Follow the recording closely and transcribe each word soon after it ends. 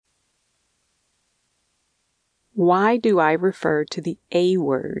Why do I refer to the A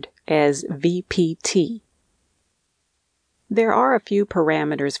word as VPT? There are a few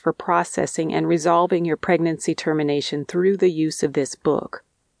parameters for processing and resolving your pregnancy termination through the use of this book.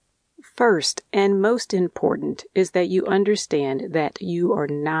 First, and most important, is that you understand that you are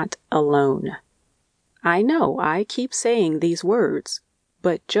not alone. I know I keep saying these words,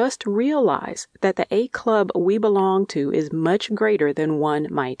 but just realize that the A club we belong to is much greater than one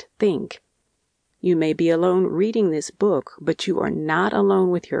might think. You may be alone reading this book, but you are not alone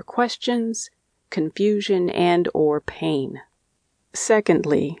with your questions, confusion, and/or pain.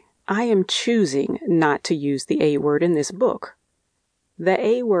 Secondly, I am choosing not to use the A word in this book. The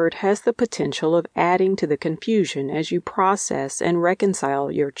A word has the potential of adding to the confusion as you process and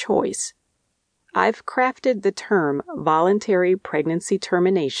reconcile your choice. I've crafted the term voluntary pregnancy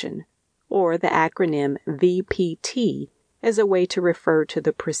termination, or the acronym VPT, as a way to refer to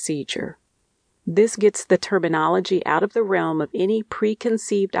the procedure. This gets the terminology out of the realm of any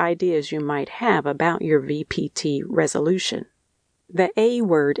preconceived ideas you might have about your VPT resolution. The A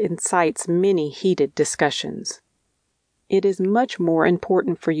word incites many heated discussions. It is much more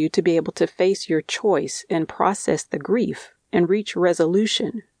important for you to be able to face your choice and process the grief and reach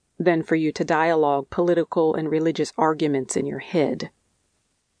resolution than for you to dialogue political and religious arguments in your head.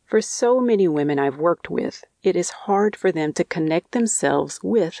 For so many women I've worked with, it is hard for them to connect themselves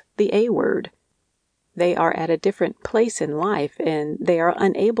with the A word. They are at a different place in life, and they are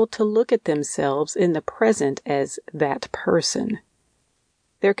unable to look at themselves in the present as that person.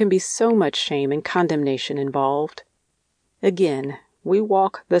 There can be so much shame and condemnation involved. Again, we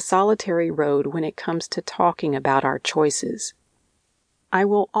walk the solitary road when it comes to talking about our choices. I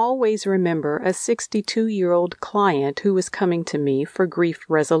will always remember a 62-year-old client who was coming to me for grief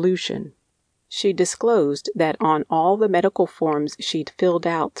resolution. She disclosed that on all the medical forms she'd filled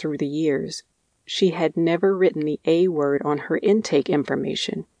out through the years, she had never written the A word on her intake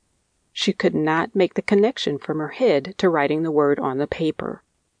information. She could not make the connection from her head to writing the word on the paper.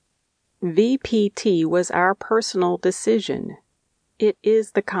 VPT was our personal decision. It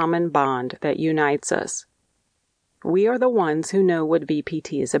is the common bond that unites us. We are the ones who know what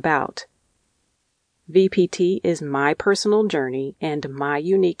VPT is about. VPT is my personal journey and my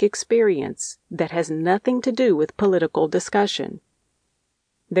unique experience that has nothing to do with political discussion.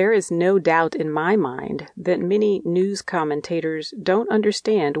 There is no doubt in my mind that many news commentators don't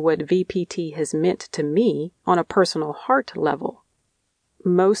understand what VPT has meant to me on a personal heart level.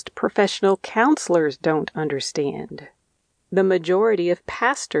 Most professional counselors don't understand. The majority of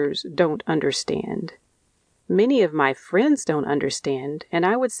pastors don't understand. Many of my friends don't understand, and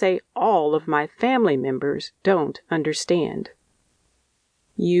I would say all of my family members don't understand.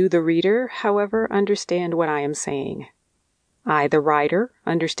 You, the reader, however, understand what I am saying. I, the writer,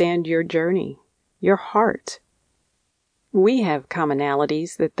 understand your journey, your heart. We have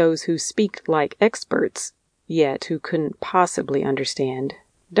commonalities that those who speak like experts, yet who couldn't possibly understand,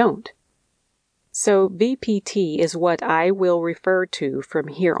 don't. So VPT is what I will refer to from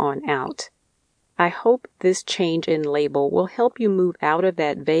here on out. I hope this change in label will help you move out of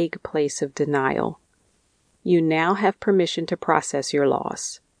that vague place of denial. You now have permission to process your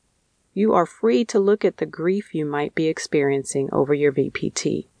loss. You are free to look at the grief you might be experiencing over your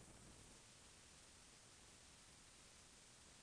VPT.